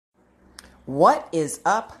What is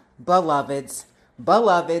up, beloveds?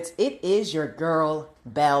 Beloveds, it is your girl,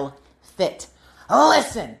 Belle Fit.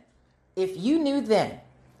 Listen, if you knew then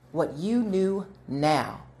what you knew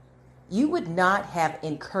now, you would not have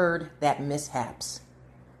incurred that mishaps.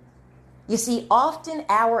 You see, often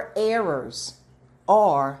our errors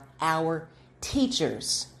are our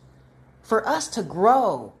teachers. For us to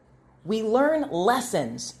grow, we learn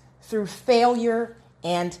lessons through failure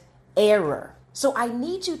and error. So I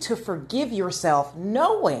need you to forgive yourself,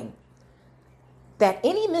 knowing that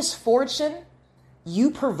any misfortune you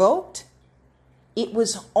provoked, it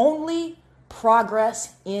was only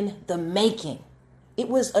progress in the making. It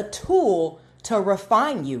was a tool to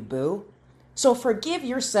refine you, boo. So forgive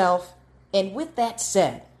yourself. And with that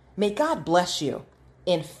said, may God bless you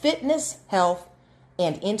in fitness, health,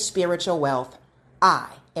 and in spiritual wealth.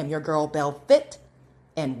 I am your girl, Belle Fit,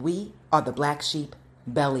 and we are the Black Sheep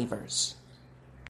Believers.